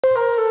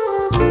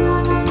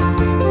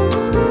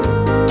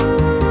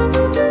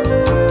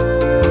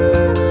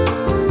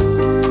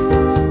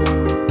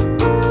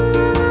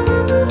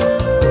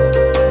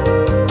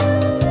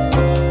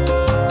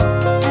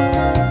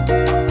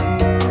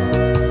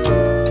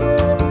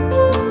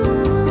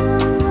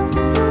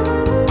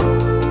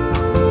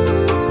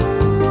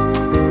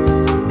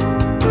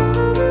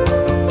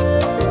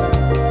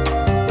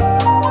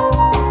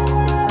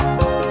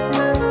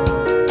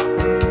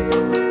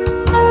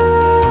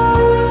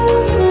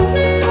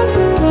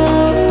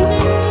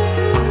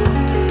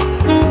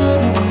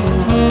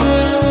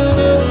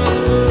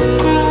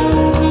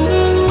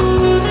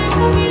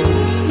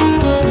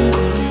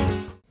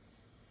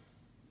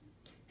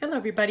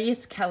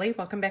it's Kelly.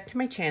 Welcome back to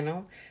my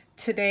channel.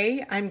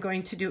 Today I'm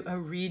going to do a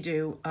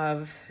redo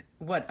of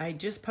what I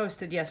just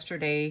posted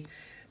yesterday,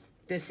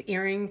 this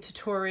earring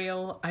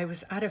tutorial. I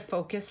was out of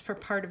focus for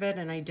part of it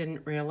and I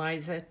didn't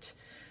realize it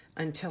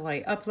until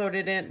I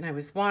uploaded it and I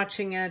was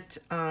watching it.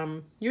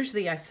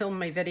 Usually I film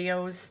my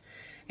videos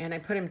and I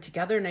put them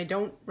together and I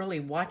don't really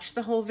watch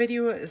the whole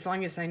video. As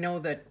long as I know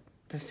that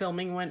the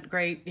filming went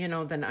great, you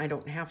know, then I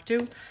don't have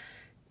to.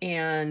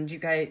 And you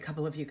guys, a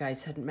couple of you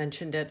guys hadn't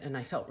mentioned it and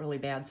I felt really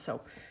bad,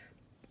 so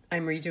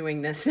I'm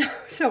redoing this now.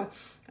 So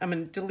I'm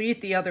going to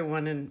delete the other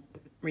one and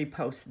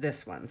repost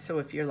this one. So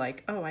if you're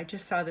like, oh, I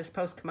just saw this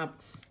post come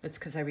up, it's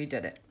because I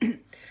redid it.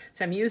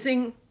 So I'm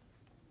using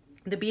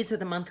the Beads of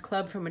the Month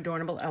Club from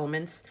Adornable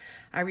Elements.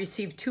 I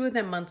received 2 of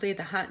them monthly,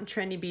 the Hot and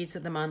Trendy Beads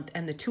of the Month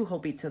and the 2 Whole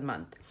Beads of the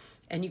Month.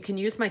 And you can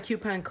use my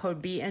coupon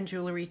code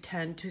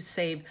BNJewelry10 to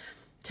save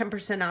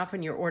 10% off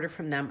on your order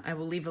from them. I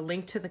will leave a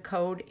link to the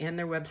code and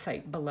their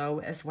website below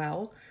as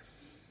well.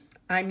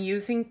 I'm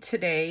using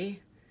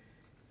today,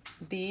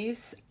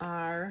 these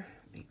are,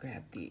 let me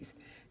grab these.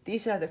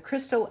 These are the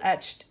crystal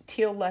etched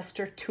teal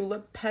luster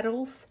tulip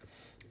petals.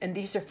 And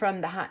these are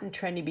from the Hot and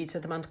Trendy Beads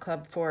of the Month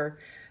Club for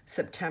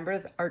September,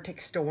 the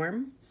Arctic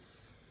Storm.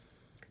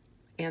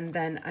 And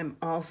then I'm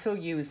also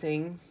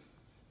using,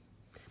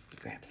 let me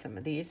grab some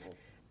of these,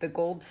 the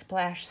Gold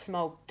Splash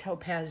Smoke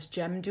Topaz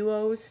Gem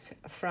Duos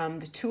from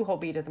the 2 Whole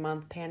Bead of the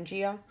Month,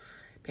 Pangea.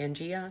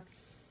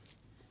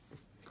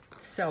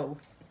 So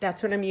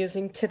that's what I'm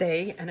using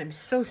today, and I'm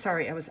so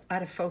sorry I was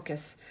out of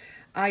focus.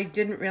 I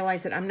didn't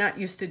realize that I'm not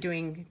used to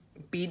doing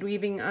bead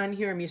weaving on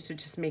here. I'm used to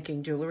just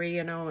making jewelry,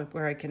 you know,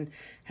 where I can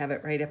have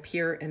it right up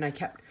here, and I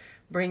kept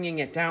bringing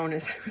it down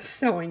as I was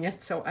sewing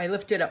it, so I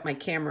lifted up my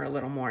camera a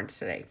little more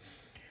today.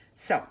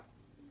 So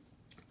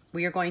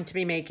we are going to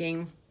be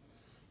making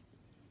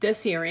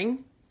this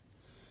earring,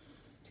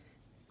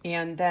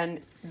 and then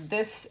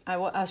this,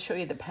 I'll show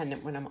you the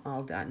pendant when I'm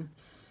all done.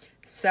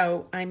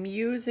 So I'm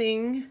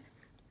using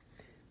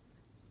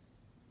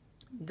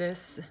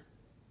this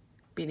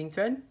beading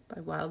thread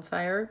by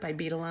Wildfire by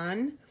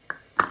Beaded.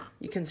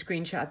 You can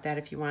screenshot that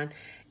if you want.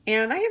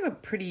 And I have a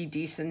pretty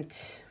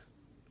decent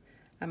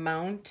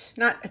amount,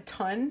 not a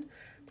ton,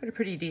 but a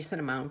pretty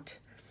decent amount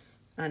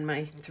on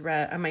my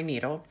thread, on my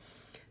needle.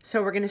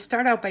 So we're going to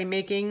start out by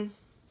making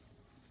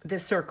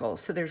this circle.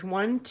 So there's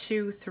 1,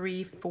 2,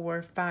 3,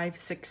 4, 5,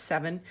 6,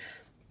 7.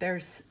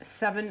 There's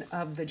 7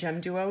 of the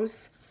gem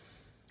duos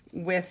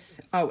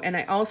with, oh, and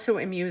I also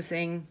am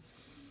using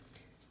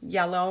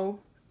yellow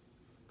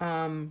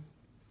 11-0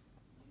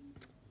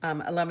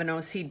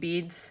 seed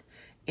beads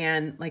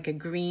and like a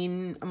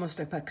green, almost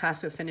a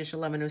Picasso finish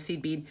 11-0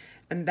 seed bead.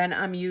 And then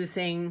I'm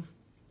using,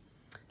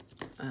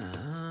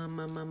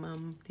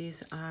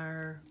 these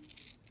are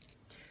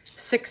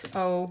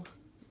 6-0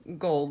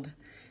 gold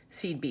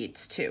seed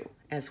beads too,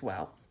 as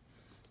well.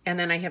 And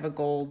then I have a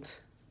gold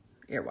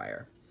ear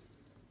wire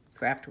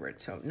for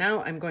afterwards. So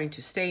now I'm going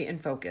to stay in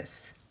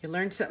focus. You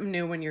learn something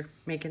new when you're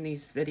making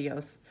these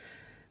videos.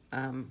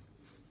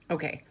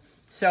 Okay,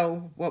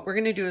 so what we're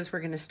gonna do is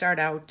we're gonna start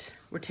out,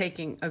 we're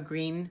taking a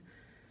green,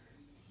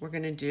 we're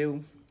gonna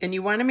do, and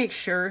you wanna make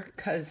sure,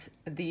 because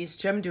these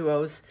gem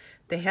duos,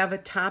 they have a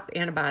top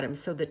and a bottom.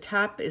 So the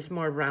top is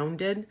more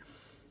rounded,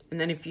 and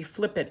then if you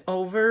flip it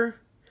over,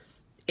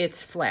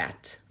 it's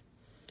flat.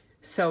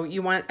 So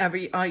you want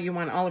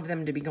all of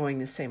them to be going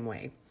the same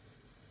way.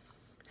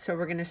 So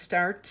we're gonna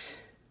start,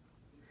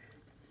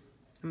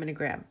 I'm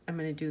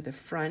gonna do the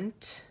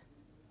front.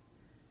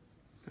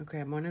 I'll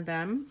grab one of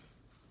them,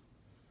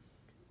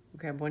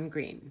 grab one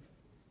green,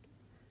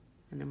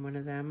 and then one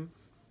of them,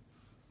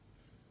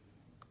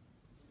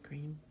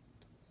 green.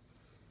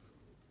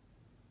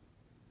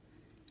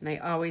 And I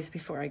always,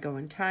 before I go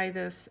and tie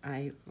this,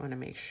 I wanna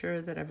make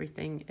sure that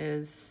everything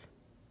is,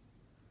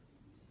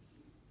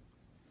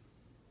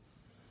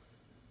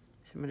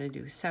 so I'm going to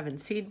do 7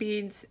 seed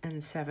beads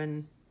and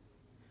 7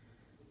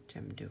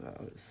 gem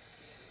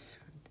duos.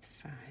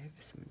 5,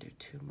 so I'm going to do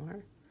 2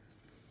 more.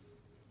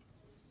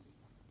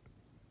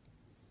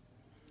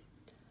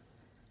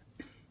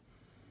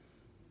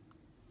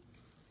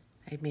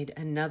 I made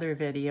another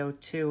video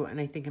too,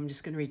 and I think I'm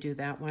just going to redo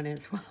that one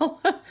as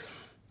well.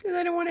 Because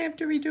I don't want to have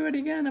to redo it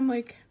again. I'm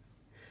like,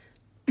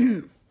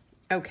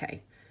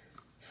 okay.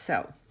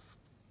 So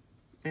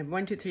I have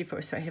 1, 2, 3,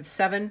 4. So I have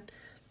 7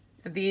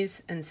 of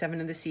these and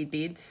 7 of the seed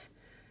beads.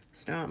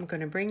 So now I'm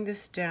going to bring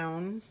this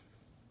down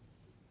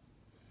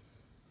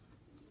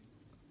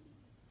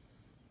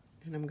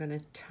and I'm going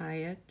to tie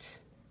it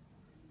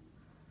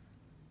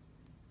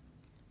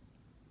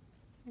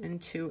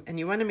into, and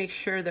you want to make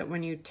sure that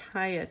when you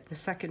tie it the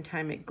second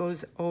time it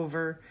goes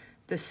over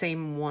the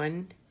same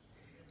one,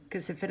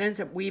 because if it ends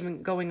up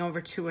going over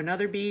to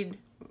another bead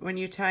when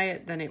you tie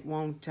it, then it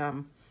won't, let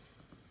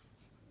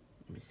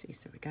me see,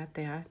 so we got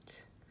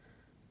that.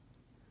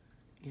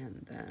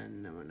 And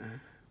then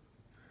I'm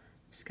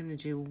just gonna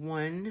do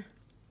 1.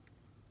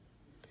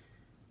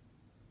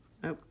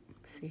 Oh,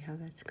 see how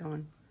that's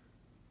going?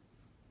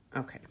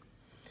 Okay.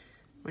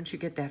 Once you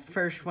get that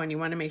first one, you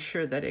want to make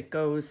sure that it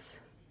goes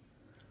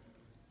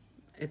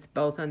it's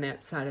both on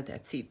that side of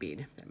that seed bead,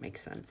 if that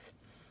makes sense.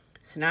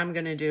 So now I'm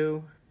going to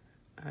do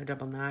a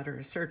double knot or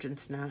a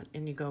surgeon's knot,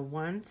 and you go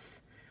once,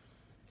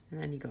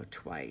 and then you go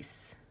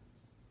twice.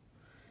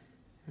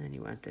 And then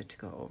you want that to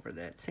go over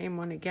that same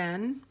one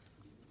again.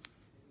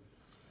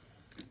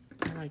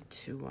 I like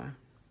to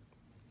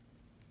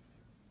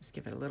just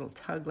give it a little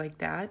tug like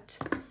that.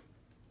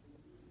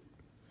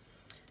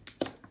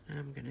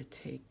 I'm going to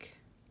take,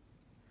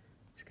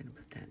 just going to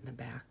put that in the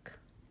back.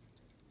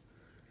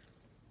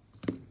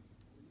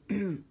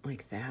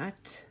 Like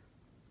that.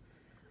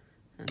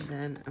 And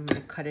then I'm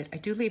going to cut it. I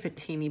do leave a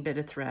teeny bit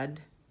of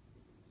thread.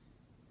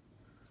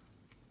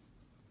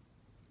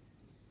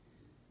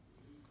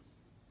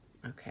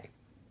 Okay.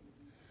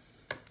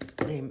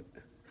 I'm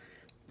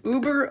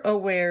uber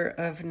aware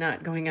of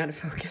not going out of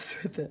focus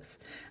with this.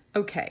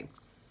 Okay.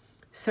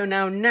 So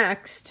now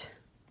next,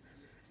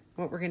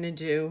 what we're going to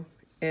do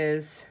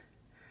is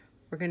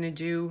we're going to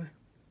do,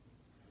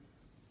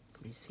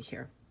 let me see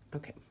here.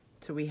 Okay.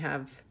 So we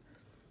have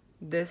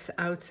this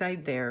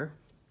outside there.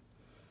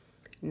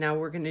 Now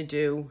we're going to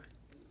do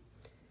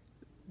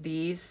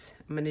these.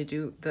 I'm going to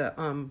do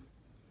the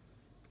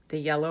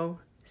yellow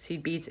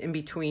seed beads in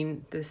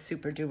between the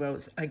super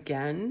duos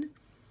again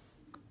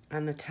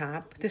on the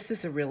top. This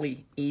is a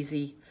really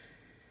easy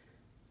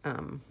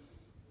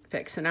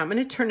fix. So now I'm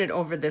going to turn it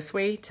over this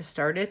way to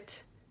start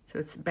it. So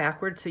it's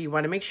backwards. So you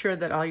want to make sure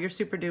that all your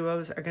super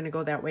duos are going to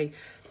go that way.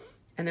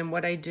 And then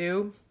what I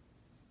do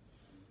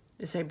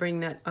is I bring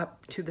that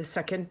up to the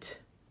second,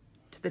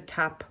 to the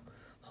top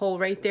hole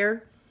right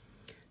there.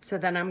 So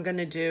then I'm going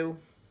to do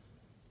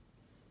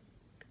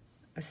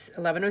a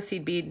 11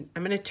 seed bead.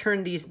 I'm going to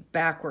turn these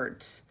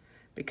backwards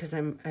because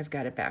I've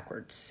got it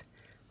backwards.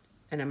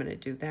 And I'm going to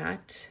do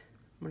that,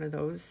 one of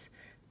those.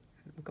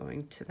 I'm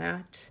going to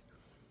that.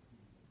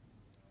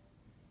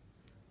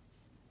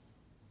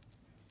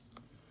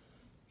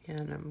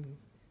 And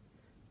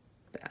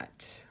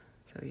that.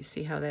 So you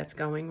see how that's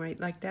going right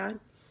like that?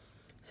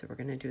 So we're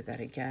going to do that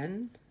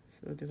again. So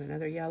we'll do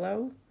another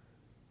yellow,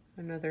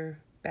 another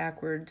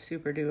backward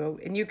super duo.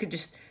 And you could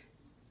just,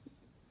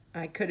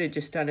 I could have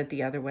just done it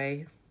the other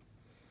way.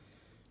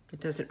 It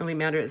doesn't really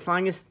matter as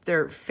long as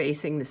they're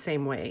facing the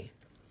same way.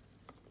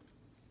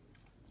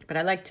 But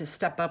I like to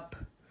step up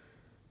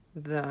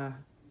the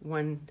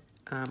one,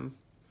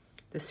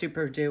 the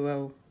super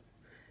duo,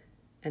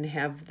 and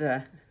have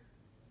the,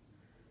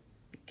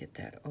 get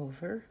that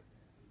over.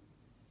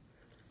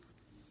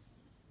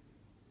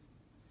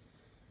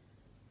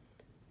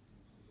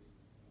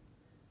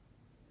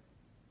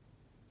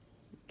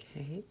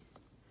 Okay,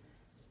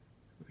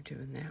 we're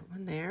doing that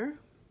one there.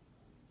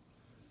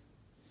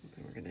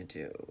 And we're gonna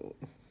do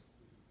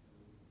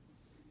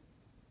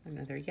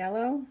another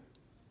yellow,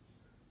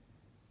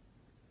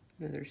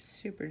 another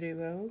super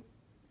duo,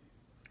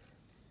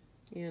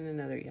 and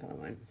another yellow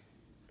one.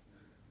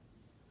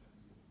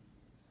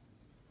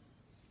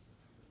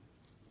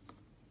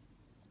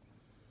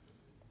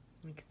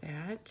 Like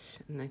that,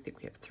 and I think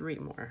we have 3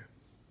 more.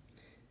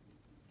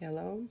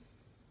 Yellow,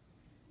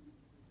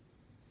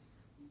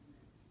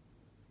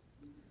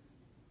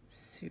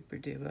 super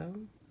duo,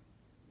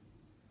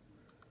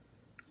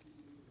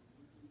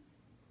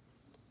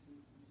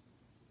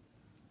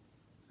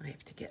 I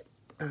have to get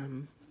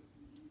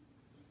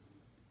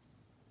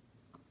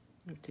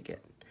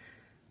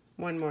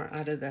one more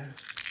out of the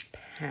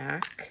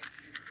pack.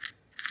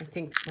 I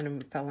think one of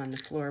them fell on the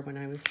floor when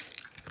I was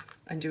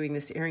undoing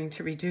this earring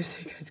to reduce so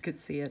you guys could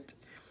see it.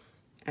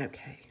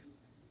 Okay,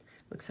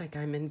 looks like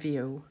I'm in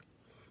view.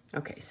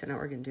 Okay, so now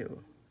we're gonna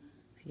do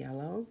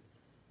yellow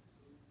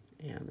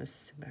and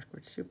this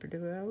backward super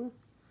duo.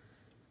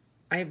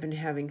 I've been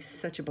having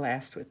such a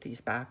blast with these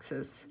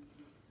boxes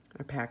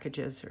or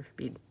packages or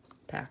bead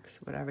packs,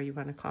 whatever you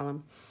want to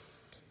call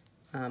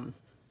them.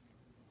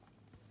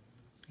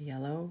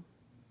 Yellow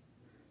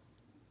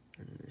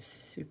and the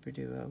super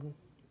duo.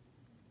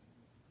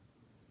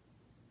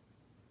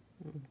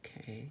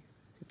 Okay,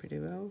 super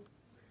duo,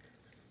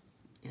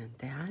 and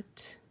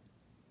that.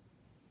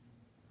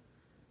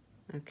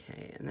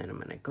 Okay, and then I'm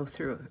gonna go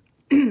through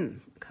a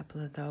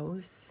couple of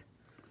those.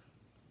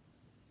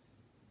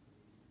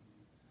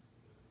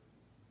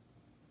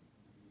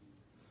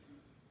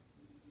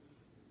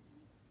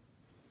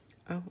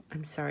 Oh,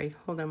 I'm sorry,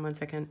 hold on one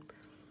second.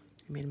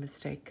 I made a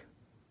mistake.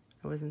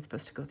 I wasn't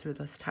supposed to go through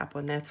this top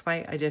one. That's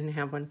why I didn't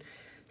have one.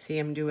 See,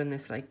 I'm doing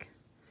this like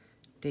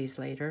days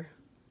later.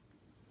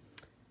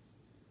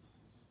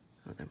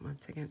 Hold on one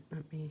second,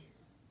 let me.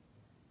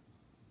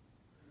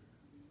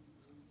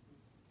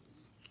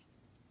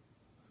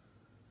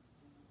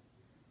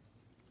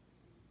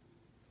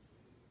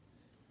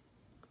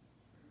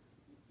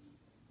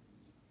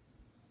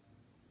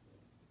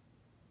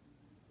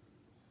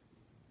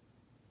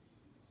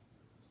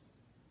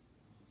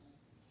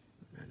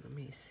 Let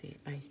me see,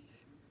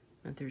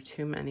 there are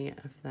too many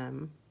of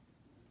them.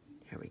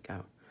 Here we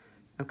go,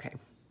 okay.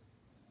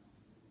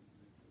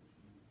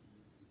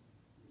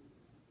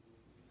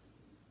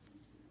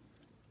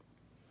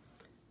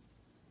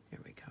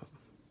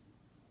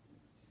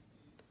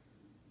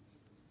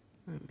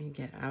 Let me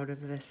get out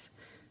of this.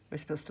 We're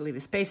supposed to leave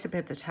a space up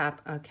at the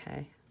top.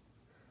 Okay.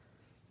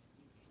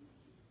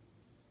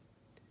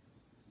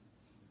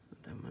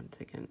 Hold on one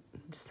second.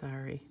 I'm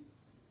sorry.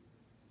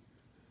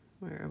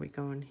 Where are we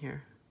going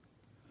here?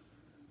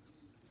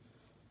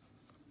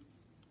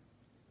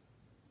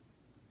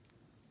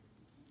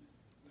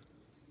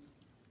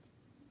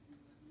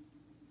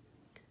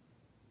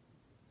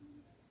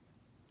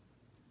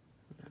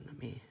 Hold on,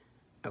 let me,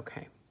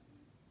 okay.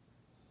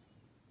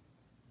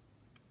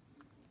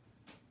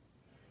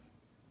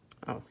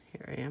 Oh,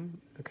 here I am.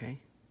 Okay.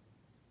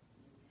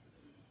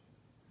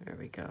 There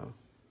we go.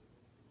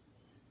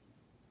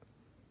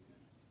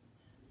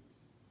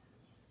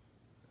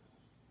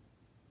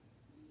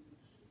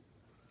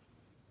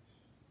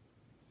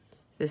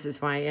 This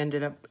is why I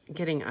ended up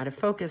getting out of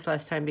focus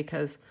last time,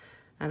 because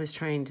I was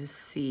trying to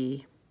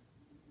see,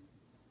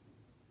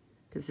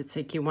 because it's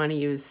like you want to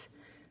use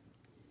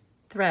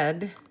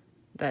thread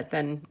that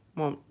then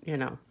won't, you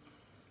know,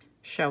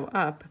 show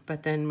up,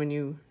 but then when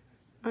you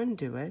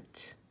undo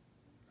it,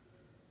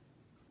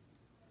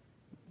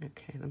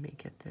 okay, let me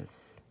get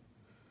this.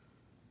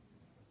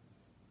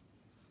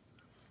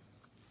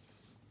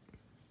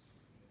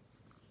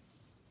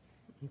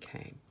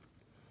 Okay,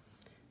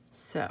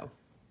 so,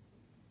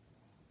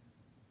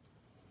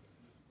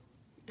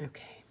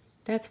 okay,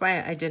 that's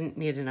why I didn't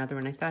need another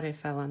one. I thought I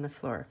fell on the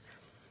floor.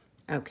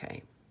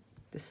 Okay,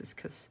 this is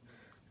because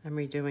I'm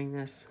redoing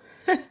this.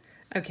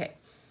 Okay,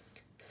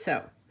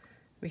 so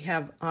we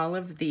have all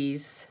of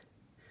these.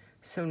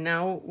 So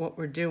now what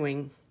we're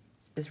doing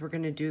is we're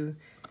going to do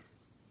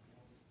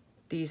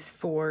these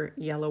 4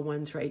 yellow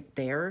ones right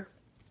there.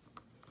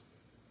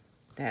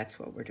 That's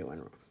what we're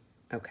doing.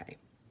 Okay.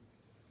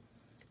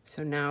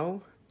 So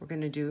now we're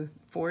going to do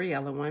 4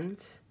 yellow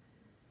ones.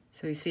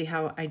 So you see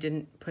how I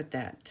didn't put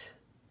that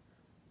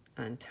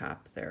on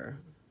top there.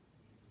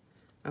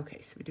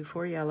 Okay, so we do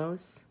 4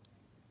 yellows.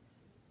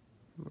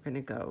 We're going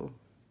to go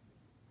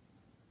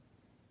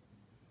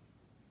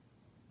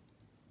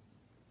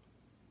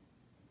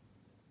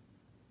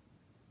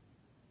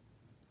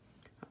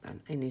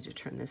I need to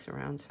turn this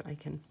around so I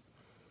can,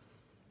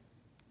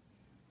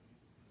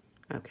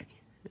 okay,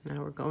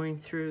 now we're going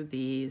through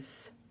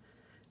these,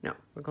 no,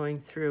 we're going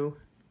through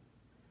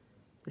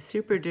the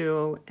Super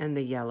Duo and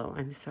the yellow,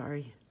 I'm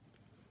sorry.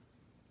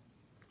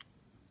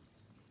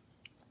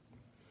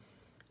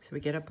 So we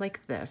get up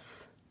like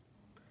this,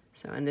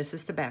 so, and this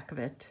is the back of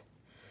it.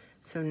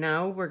 So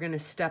now we're going to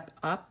step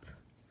up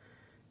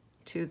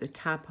to the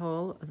top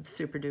hole of the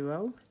Super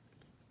Duo,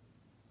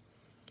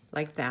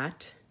 like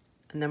that.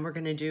 And then we're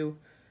going to do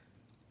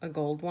a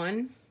gold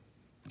one.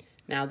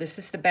 Now this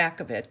is the back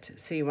of it,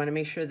 so you want to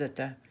make sure that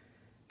the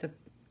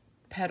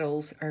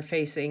petals are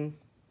facing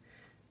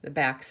the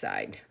back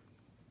side.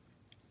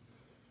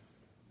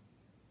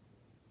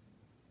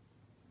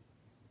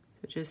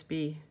 So just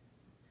be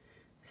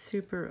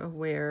super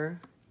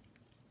aware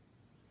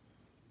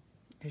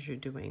as you're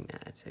doing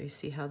that. So you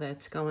see how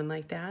that's going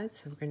like that?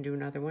 So we're going to do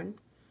another one.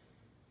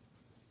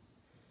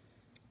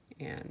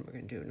 And we're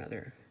going to do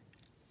another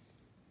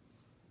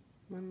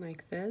one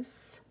like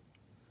this.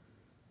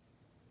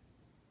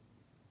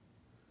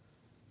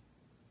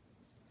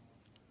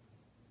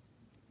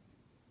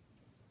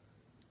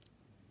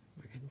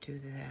 We're going to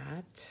do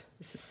that.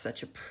 This is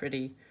such a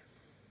pretty,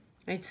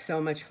 I had so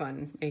much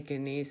fun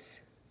making these,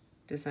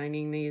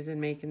 designing these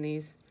and making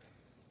these.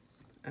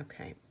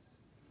 Okay.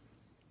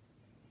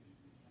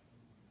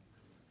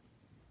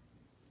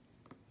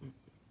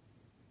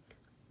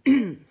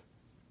 So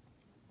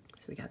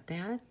we got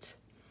that.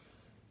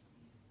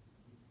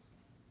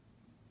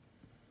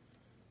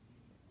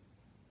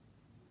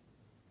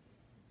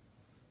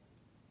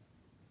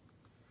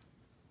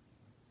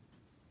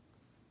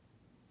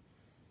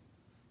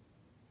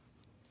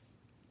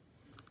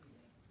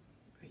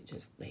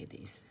 Just lay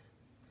these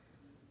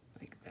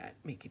like that,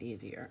 make it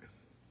easier.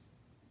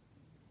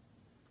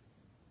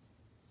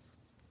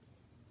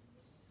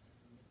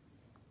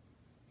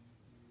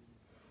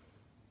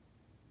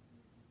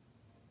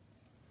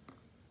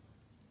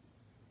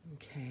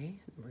 Okay,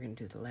 we're going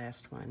to do the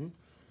last one.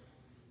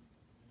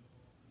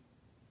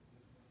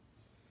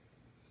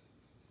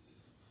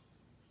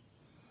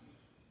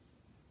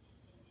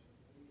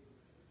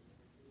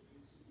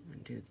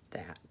 And do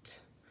that.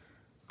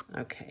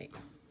 Okay.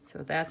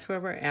 So that's where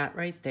we're at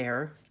right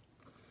there.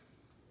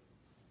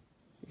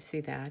 You see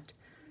that?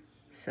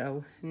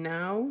 So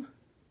now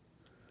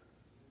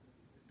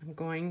I'm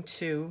going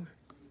to,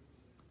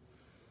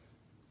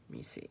 let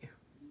me see.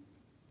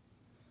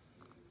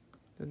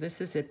 So this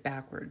is it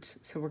backwards.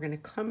 So we're going to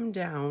come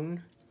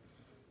down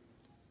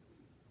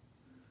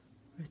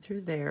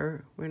through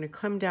there. We're going to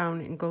come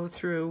down and go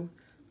through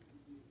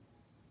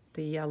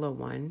the yellow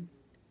one.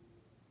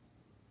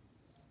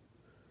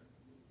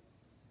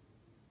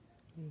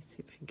 Let me see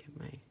if I can get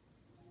my,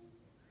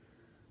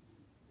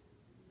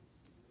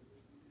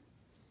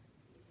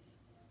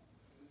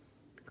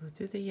 go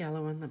through the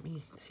yellow one. Let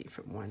me see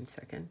for 1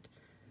 second.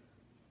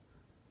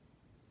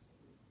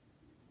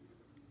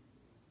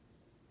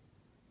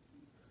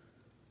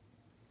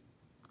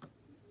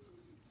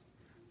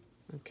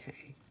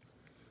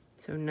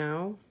 So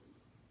now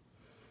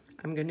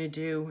I'm gonna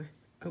do,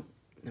 oh,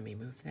 let me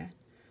move that.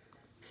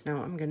 So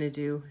now I'm gonna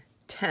do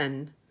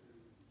 10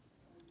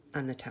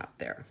 on the top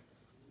there.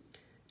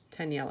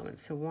 10 yellow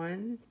ones. So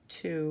 1,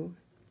 2,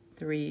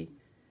 3,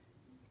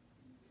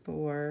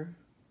 4,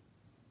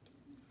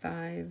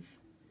 5,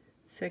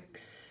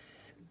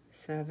 6,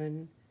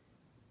 7,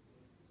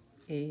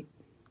 8,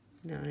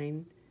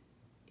 9,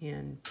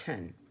 and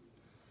 10.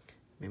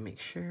 Let me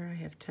make sure I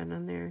have 10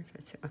 on there.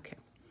 That's it. Okay.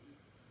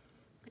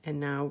 And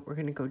now we're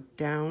going to go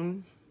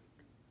down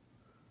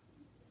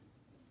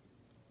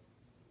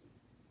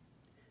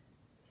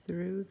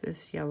through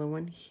this yellow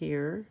one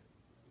here.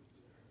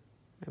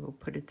 I will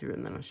put it through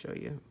and then I'll show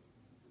you.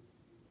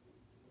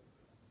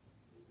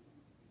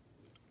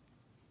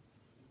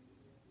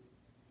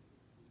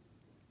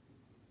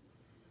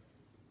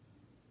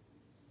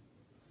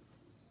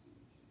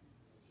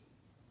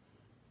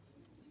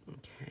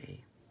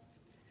 Okay.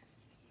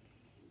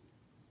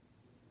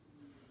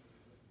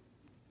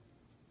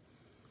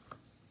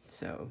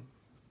 So,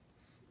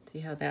 see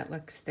how that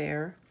looks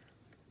there?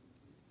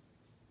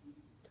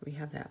 So we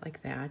have that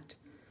like that.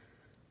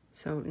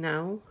 So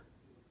now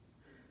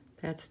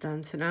that's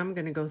done. So now I'm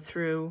going to go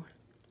through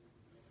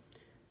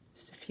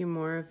just a few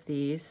more of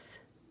these.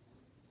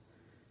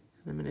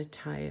 And I'm going to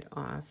tie it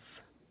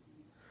off.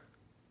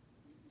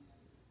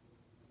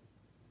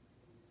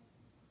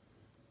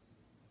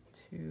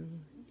 Two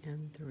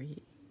and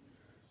 3.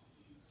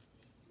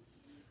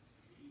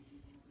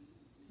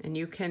 And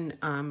you can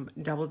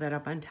double that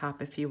up on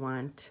top if you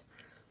want.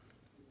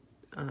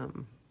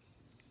 You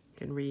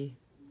can go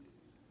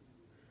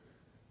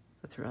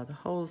through all the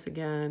holes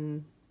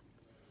again.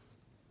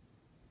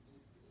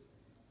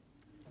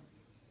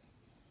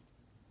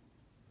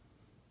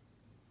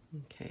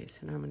 Okay,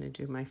 so now I'm going to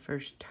do my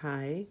first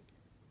tie.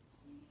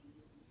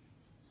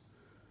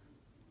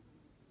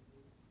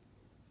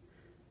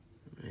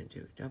 I'm going to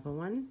do a double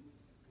one.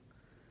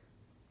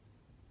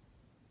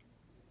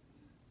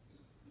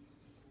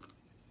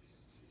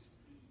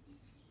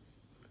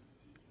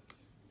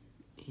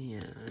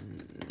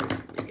 And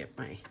let me get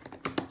my,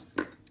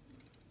 there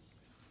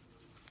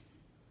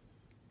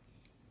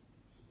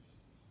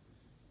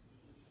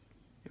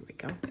we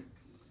go.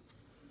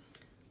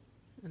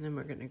 And then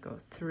we're going to go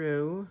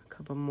through a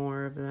couple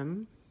more of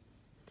them.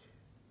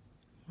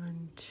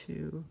 1,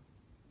 2.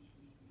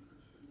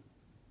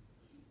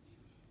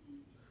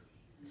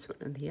 This one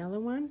and the yellow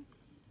one.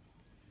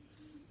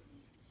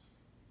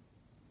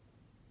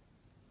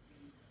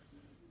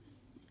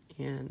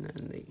 And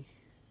then the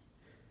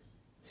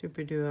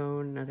Super Duo,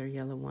 another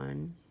yellow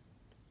one.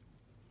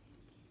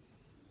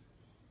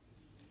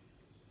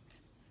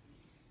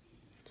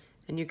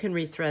 And you can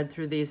rethread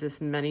through these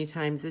as many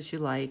times as you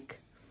like.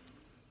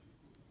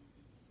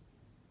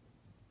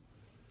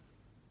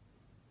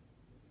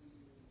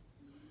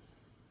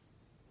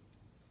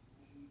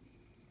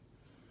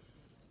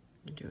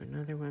 Do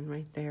another one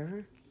right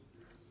there.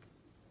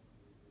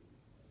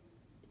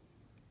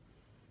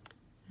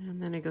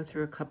 And then I go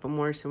through a couple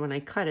more, so when I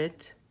cut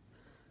it,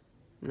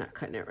 I'm not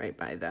cutting it right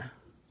by the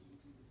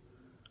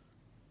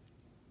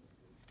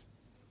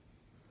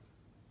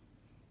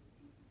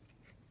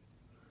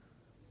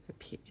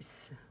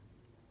piece.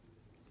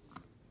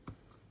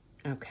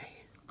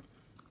 Okay,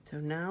 so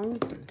now I'm going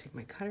to take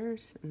my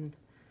cutters and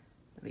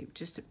leave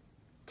just a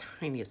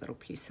tiny little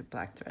piece of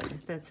black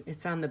thread.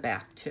 It's on the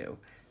back too.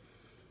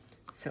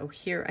 So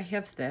here I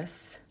have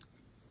this.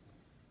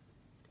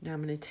 Now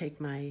I'm going to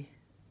take my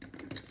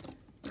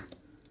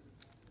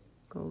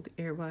gold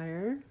ear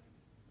wire,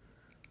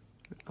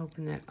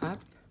 open that up.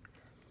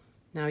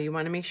 Now you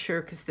want to make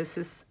sure, because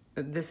this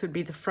would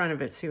be the front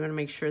of it, so you want to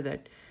make sure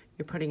that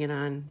you're putting it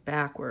on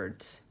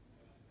backwards.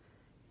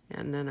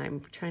 And then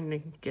I'm trying to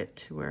get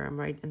to where I'm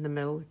right in the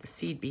middle with the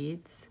seed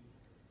beads,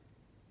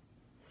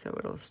 so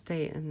it'll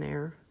stay in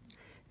there.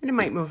 And it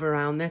might move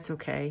around, that's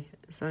okay,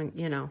 as long,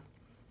 you know.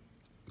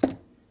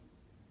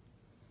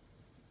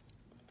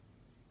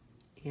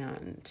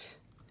 And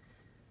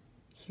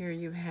here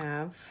you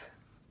have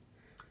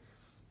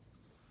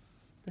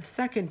the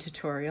second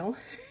tutorial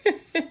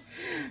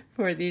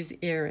for these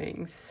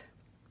earrings.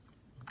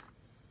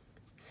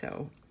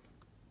 So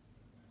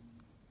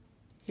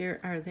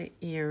here are the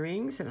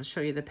earrings, and I'll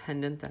show you the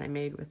pendant that I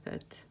made with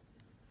it.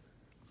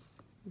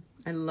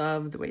 I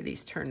love the way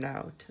these turned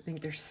out. I think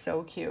they're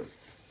so cute.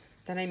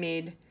 Then I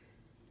made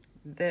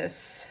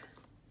this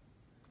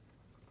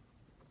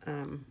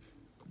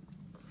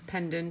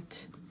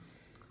pendant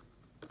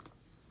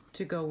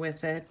to go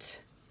with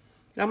it.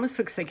 It almost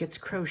looks like it's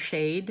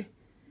crocheted,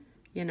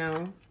 you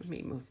know. Let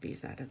me move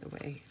these out of the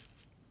way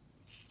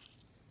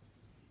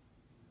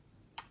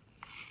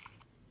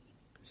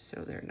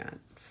so they're not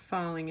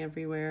falling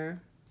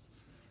everywhere.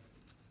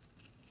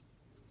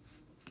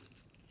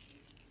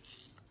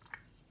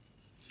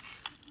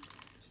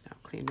 So I'll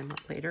clean them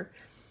up later.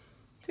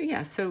 So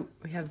yeah, so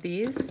we have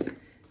these, and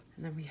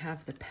then we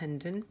have the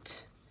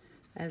pendant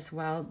as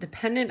well. The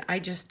pendant I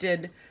just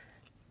did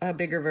a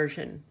bigger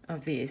version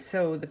of these.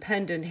 So the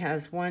pendant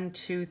has 1,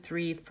 2,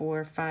 3,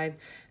 4, 5,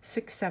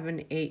 6,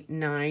 7, 8,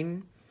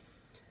 9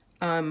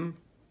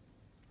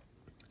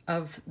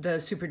 of the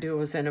super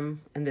duos in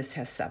them, and this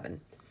has 7.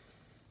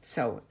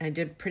 So I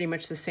did pretty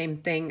much the same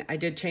thing. I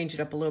did change it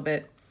up a little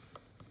bit,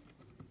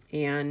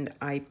 and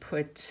I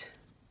put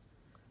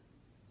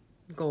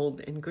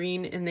gold and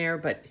green in there,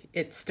 but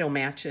it still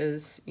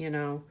matches, you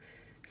know.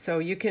 So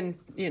you can,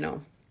 you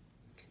know,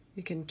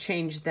 you can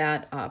change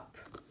that up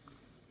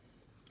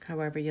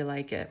however you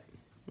like it.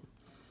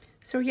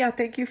 So yeah,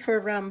 thank you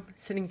for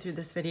sitting through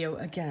this video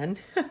again.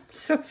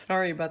 So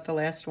sorry about the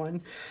last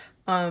one.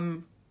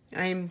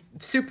 I'm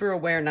super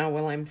aware now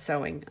while I'm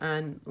sewing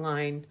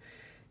online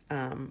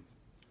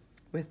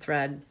with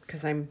thread,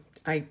 because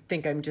I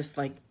think I'm just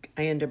like,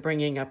 I end up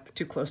bringing up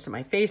too close to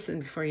my face,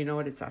 and before you know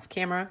it, it's off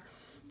camera.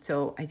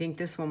 So I think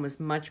this one was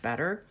much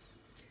better.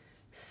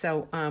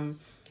 So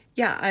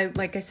yeah,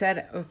 like I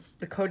said,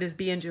 the code is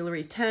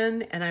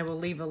BNJewelry10, and I will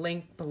leave a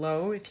link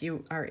below if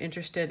you are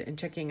interested in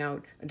checking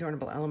out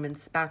Adornable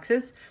Elements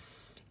boxes.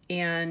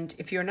 And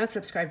if you're not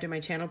subscribed to my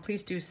channel,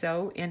 please do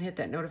so and hit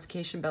that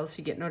notification bell so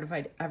you get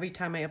notified every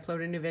time I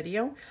upload a new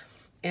video.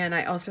 And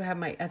I also have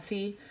my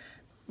Etsy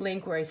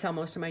link where I sell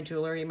most of my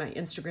jewelry, my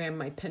Instagram,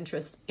 my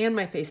Pinterest, and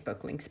my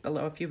Facebook links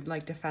below if you'd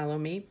like to follow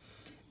me.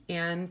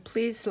 And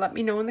please let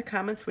me know in the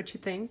comments what you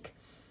think,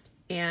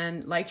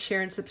 and like,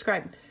 share, and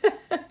subscribe.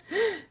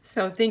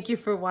 So thank you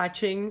for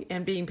watching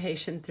and being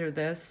patient through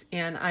this,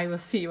 and I will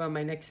see you on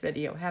my next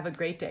video. Have a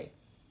great day.